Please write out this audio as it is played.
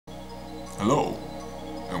Hello,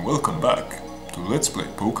 and welcome back to Let's Play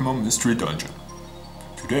Pokémon Mystery Dungeon.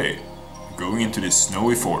 Today, we're going into this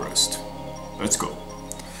snowy forest. Let's go.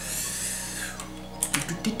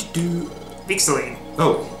 VikzeLink.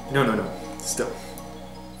 Oh, no. Still.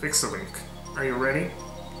 VikzeLink. Are you ready?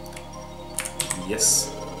 Yes.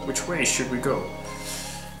 Which way should we go?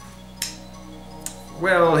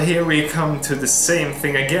 Well, here we come to the same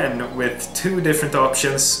thing again, with two different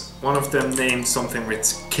options. One of them named something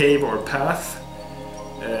with cave or path.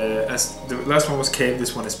 As the last one was cave,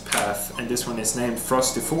 this one is path, and this one is named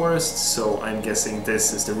Frosty Forest, so I'm guessing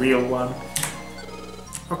this is the real one.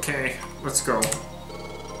 Okay, let's go.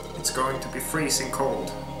 It's going to be freezing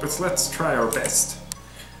cold, but let's try our best.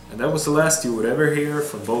 And that was the last you would ever hear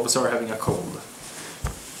from Bulbasaur having a cold.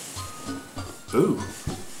 Ooh.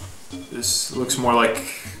 This looks more like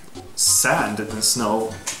sand than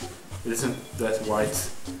snow. It isn't that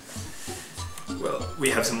white. Well, we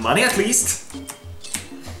have some money at least.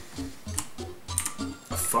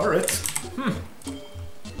 A ferret? No.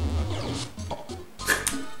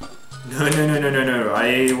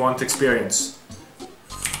 I want experience.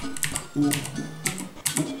 Ooh.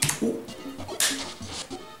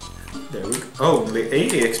 There we go. Oh, only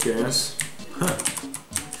 80 experience. Huh.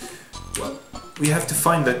 Well, we have to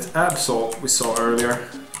find that Absol we saw earlier.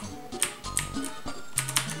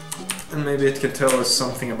 And maybe it can tell us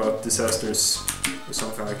something about disasters or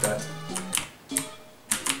something like that.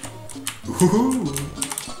 Ooh.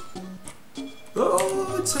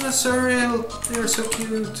 Oh, it's an Azurills! They're so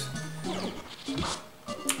cute!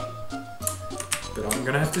 But I'm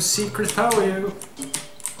gonna have to secret power you!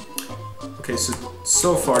 Okay,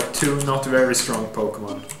 so far two not very strong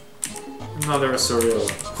Pokemon. Another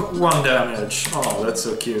Azurills. 1 damage! Oh, that's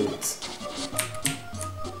so cute.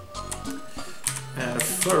 And a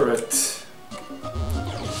ferret.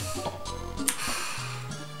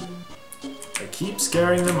 I keep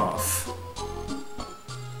scaring them off.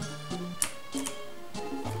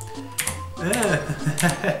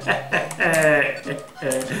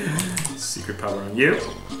 Secret power on you.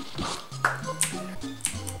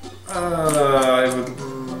 I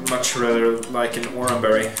would much rather like an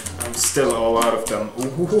Oranberry. I'm still all out of them.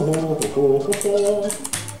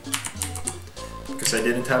 Because I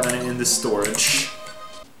didn't have any in the storage.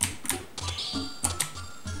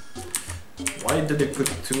 Why did they put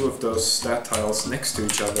two of those stat tiles next to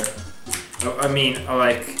each other? I mean,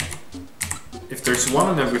 like, if there's one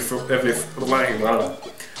on every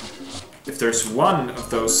if there's one of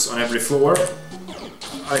those on every floor,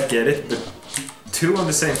 I get it, but two on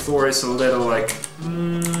the same floor is a little like,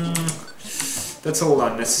 that's all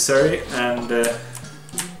unnecessary. And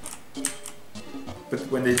but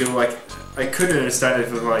when they do like, I could understand if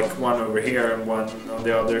it was like one over here and one on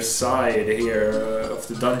the other side here of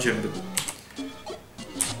the dungeon, but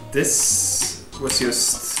this was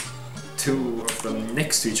just two of them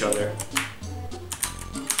next to each other.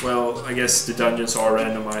 Well, I guess the dungeons are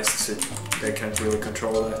randomized, so they can't really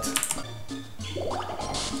control that.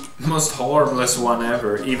 Most harmless one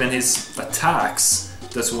ever. Even his attacks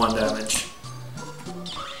does 1 damage.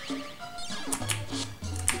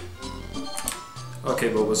 Okay,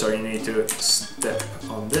 Bulbasaur, you need to step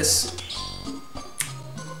on this.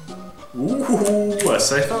 Ooh,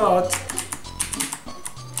 as I thought.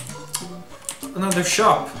 Another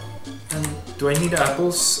shop. And do I need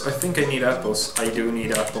apples? I think I need apples. I do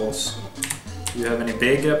need apples. Do you have any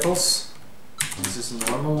big apples? This is a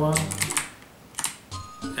normal one.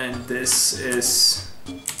 And this is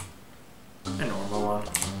a normal one.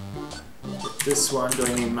 With this one, do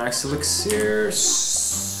I need max elixirs?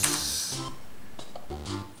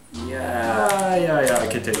 Yeah, I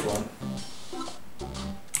can take one.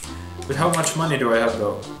 But how much money do I have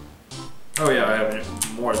though? Oh yeah, I have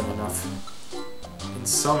more than enough.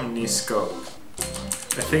 Insomniscope.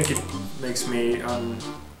 I think it makes me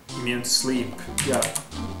immune to sleep. Yeah.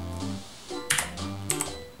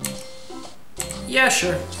 Yeah,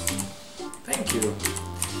 sure. Thank you.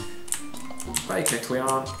 Bye,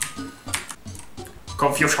 Kecleon.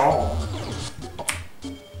 Confusion.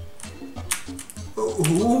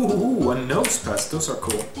 Ooh, a nose pass. Those are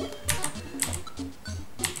cool.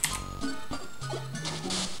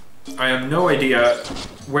 I have no idea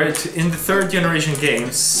where to, in the 3rd generation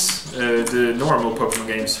games, the normal Pokemon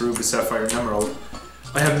games, Ruby, Sapphire, and Emerald,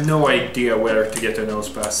 I have no idea where to get a nose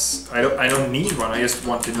pass. I don't need one, I just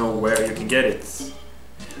want to know where you can get it.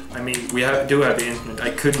 I mean, we do have the internet,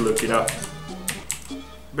 I could look it up.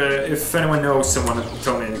 But if anyone knows someone,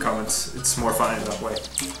 tell me in the comments, it's more fun in that way.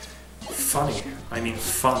 Funny, I mean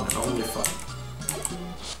fun, only fun.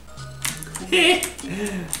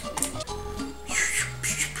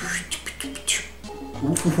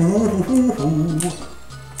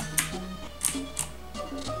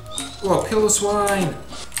 Oh, Pillow Swine!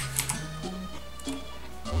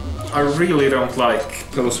 I really don't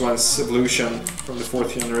like Pillow Swine's evolution from the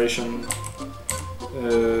 4th generation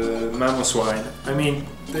Mamoswine. I mean,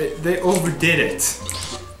 they overdid it.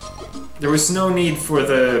 There was no need for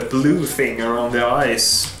the blue thing around the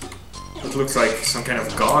eyes. It looks like some kind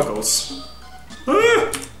of goggles.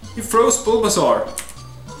 Ah! He froze Bulbasaur!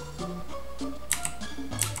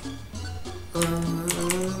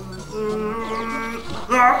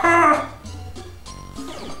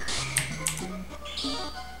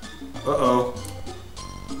 Uh-oh.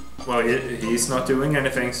 Well, he's not doing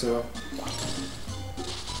anything, so...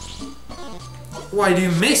 Why do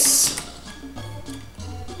you miss?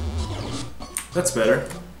 That's better.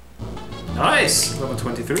 Nice! Level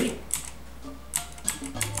 23.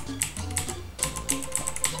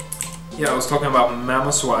 Yeah, I was talking about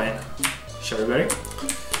Mamoswine. Cherryberry.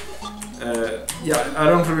 Yeah, I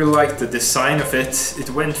don't really like the design of it. It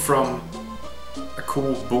went from a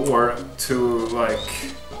cool boar to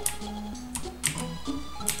like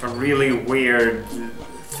a really weird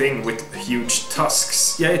thing with huge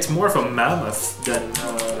tusks. Yeah, it's more of a mammoth than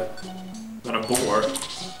a boar,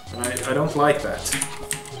 and I don't like that.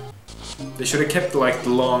 They should have kept like the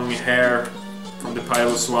long hair from the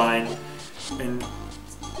Piloswine and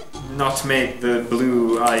not made the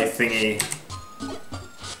blue eye thingy.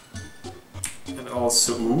 And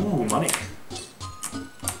also, ooh, money.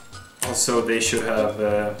 Also, they should have,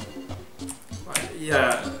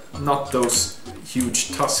 yeah, not those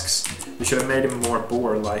huge tusks. They should have made him more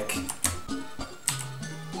boar-like.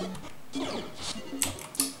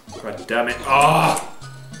 God damn it. Ah!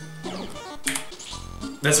 Oh!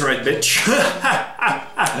 That's right, bitch.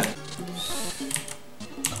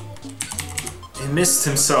 He missed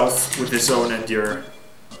himself with his own Endure.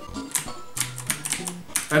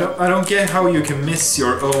 I don't get how you can miss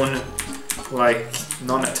your own, like,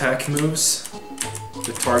 non-attack moves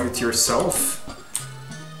that target yourself.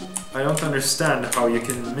 I don't understand how you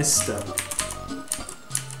can miss them.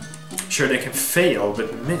 Sure, they can fail,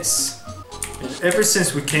 but miss. And ever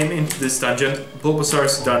since we came into this dungeon,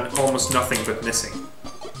 Bulbasaur's done almost nothing but missing.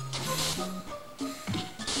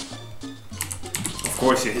 Of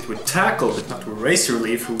course, you hit with Tackle, but not with Razor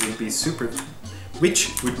Leaf,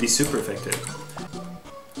 which would be super effective.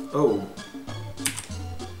 Oh.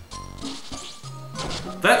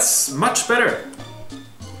 That's much better!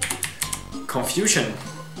 Confusion.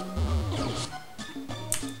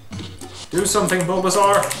 Do something,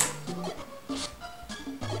 Bulbasaur!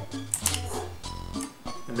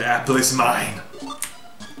 And the apple is mine!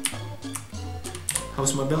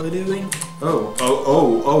 How's my belly doing? Oh.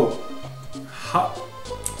 Huh.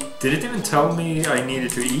 Did it even tell me I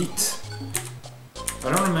needed to eat?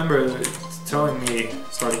 I don't remember it telling me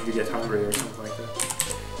starting to get hungry or something like that.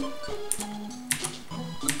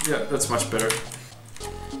 Yeah, that's much better.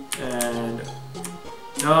 And...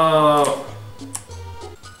 oh!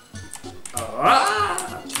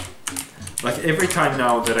 Ah! Like every time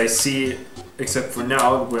now that I see, except for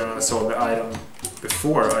now when I saw the item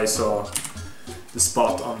before I saw the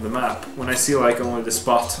spot on the map. When I see like only the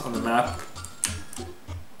spot on the map,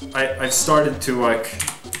 I've started to like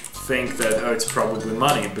think that oh, it's probably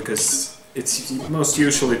money because it's most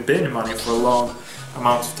usually been money for a long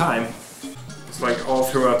amount of time. It's like all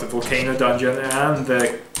throughout the Volcano Dungeon and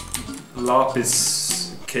the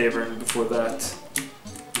Lapis Cavern before that.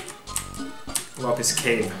 Lapis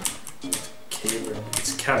Cave. Cavern.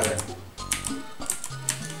 It's cavern.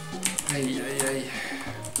 Ay.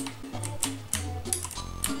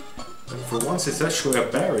 And for once it's actually a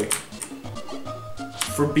berry.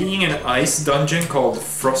 For being an ice dungeon called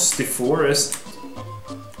Frosty Forest,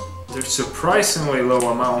 there's surprisingly low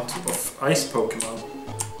amount of ice Pokemon.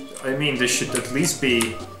 I mean, there should at least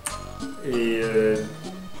be a...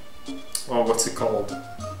 oh, what's it called?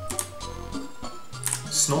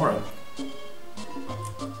 Snorant.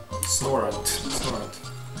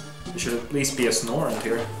 There should at least be a Snorant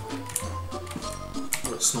here.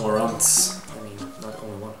 Or Snorants. I mean, not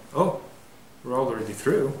only one. Oh! We're already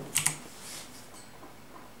through.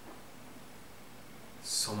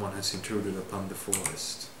 Someone has intruded upon the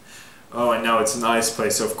forest. Oh, and now it's an ice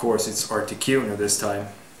place, so of course it's Articuno this time.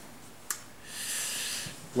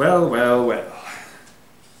 Well.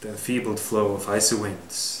 The enfeebled flow of icy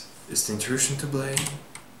winds. Is the intrusion to blame?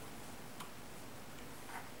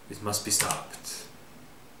 It must be stopped.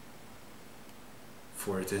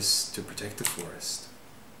 For it is to protect the forest.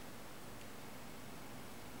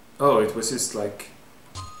 Oh, it was just like...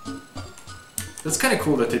 That's kind of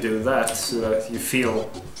cool that they do that, so that you feel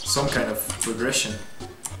some kind of progression.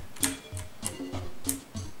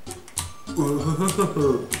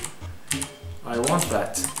 Ooh, I want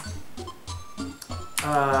that.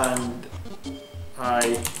 And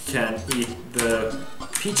I can eat the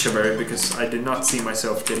peach berry because I did not see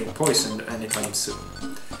myself getting poisoned anytime soon.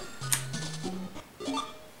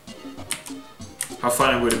 How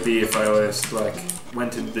funny would it be if I just like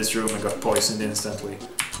went into this room and got poisoned instantly?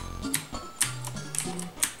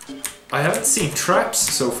 I haven't seen traps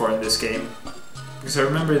so far in this game, because I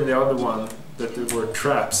remember in the other one that there were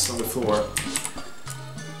traps on the floor.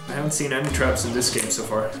 I haven't seen any traps in this game so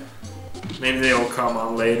far. Maybe they'll come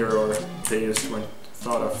on later, or they just weren't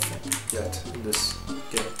thought of yet in this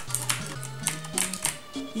game.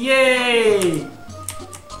 Yay!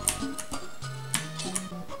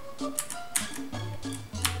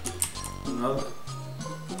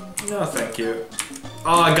 No, thank you.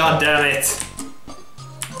 Oh, god damn it!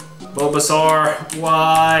 Bulbasaur,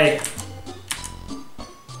 why?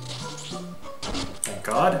 Thank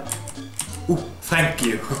god. Ooh, thank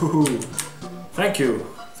you. Thank you.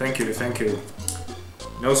 Thank you, thank you.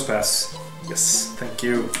 Nose pass. Yes, thank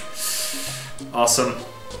you. Awesome.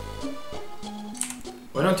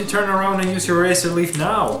 Why don't you turn around and use your razor leaf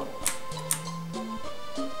now?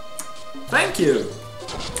 Thank you!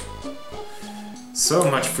 So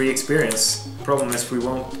much free experience. Problem is we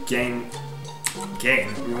won't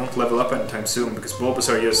we won't level up anytime soon because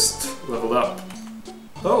Bulbasaur just leveled up.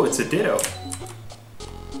 Oh, it's a Ditto.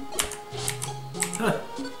 Huh.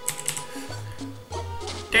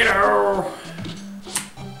 Ditto!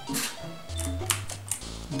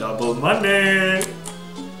 Double money!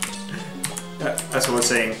 Yeah, as I was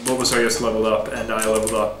saying, Bulbasaur just leveled up and I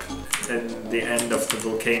leveled up in the end of the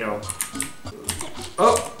volcano.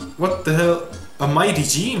 Oh, what the hell? A mighty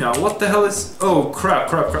Gina? What the hell is... Oh,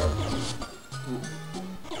 crap.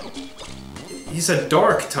 He's a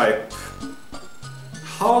dark type.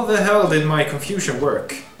 How the hell did my confusion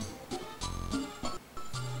work?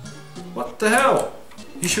 What the hell?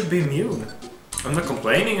 He should be immune. I'm not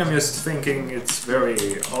complaining, I'm just thinking it's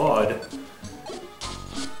very odd.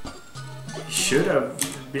 He should have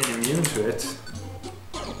been immune to it.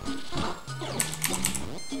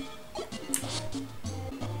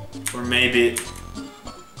 Or maybe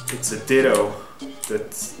it's a Ditto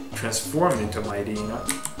that transformed into Mightyena.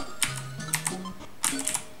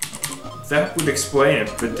 That would explain it,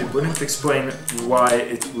 but it wouldn't explain why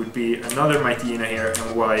it would be another Mightyena here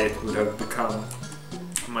and why it would have become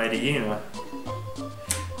Mightyena.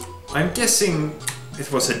 I'm guessing it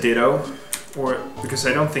was a Ditto, or because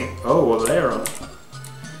I don't think... Oh, well, Laron.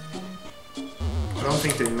 I don't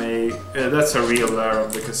think they may... that's a real Laron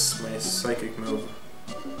because my psychic move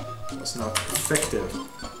was not effective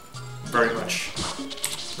very much.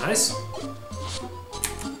 Nice.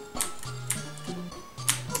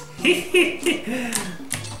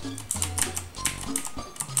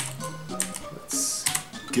 Let's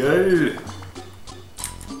go.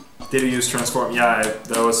 Did you use transform? Yeah,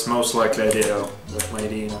 that was most likely a Ditto with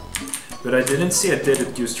Mightyena. But I didn't see a Ditto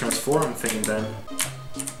use transform thing then.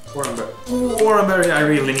 Oranberry, I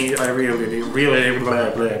really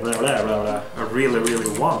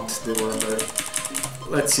want the Oranberry.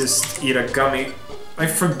 Let's just eat a gummy. I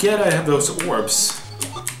forget I have those orbs.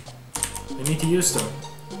 I need to use them.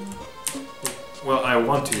 Well, I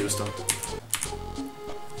want to use them.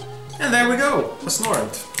 And there we go, a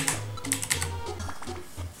Snorunt.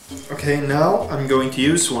 Okay, now I'm going to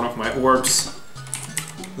use one of my orbs.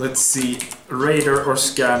 Let's see, Raider or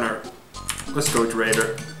Scanner. Let's go with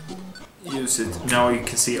Raider. Use it. Now you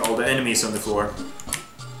can see all the enemies on the floor.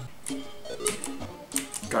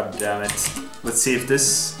 God damn it. Let's see if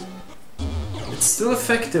this... It's still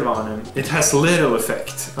effective on him. It has little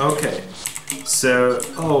effect. Okay. So,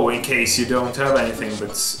 oh, in case you don't have anything,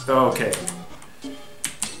 but... Okay.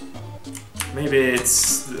 Maybe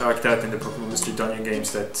it's like that in the Pokémon Mystery Dungeon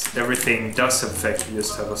games, that everything does have effect, you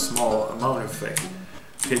just have a small amount of effect.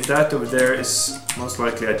 Okay, that over there is most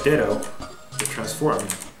likely a Ditto that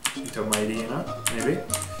transformed into Mightyena, maybe?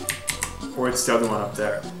 Or it's the other one up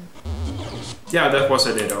there. Yeah, that was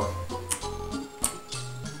a Ditto.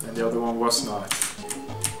 And the other one was not.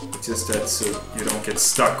 It's just that so you don't get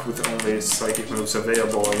stuck with only psychic moves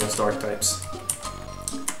available against dark types.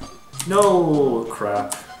 No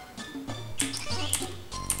crap.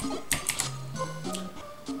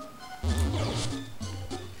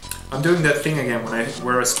 I'm doing that thing again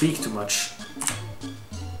where I speak too much.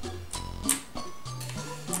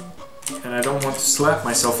 And I don't want to slap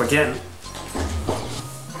myself again.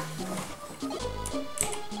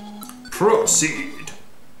 Proceed!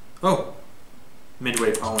 Oh,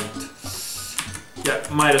 midway point. Yeah,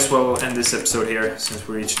 might as well end this episode here since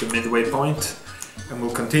we reached the midway point. And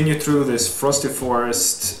we'll continue through this Frosty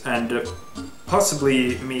Forest and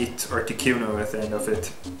possibly meet Articuno at the end of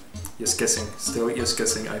it. Just guessing, still just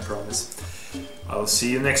guessing, I promise. I'll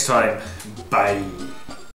see you next time. Bye!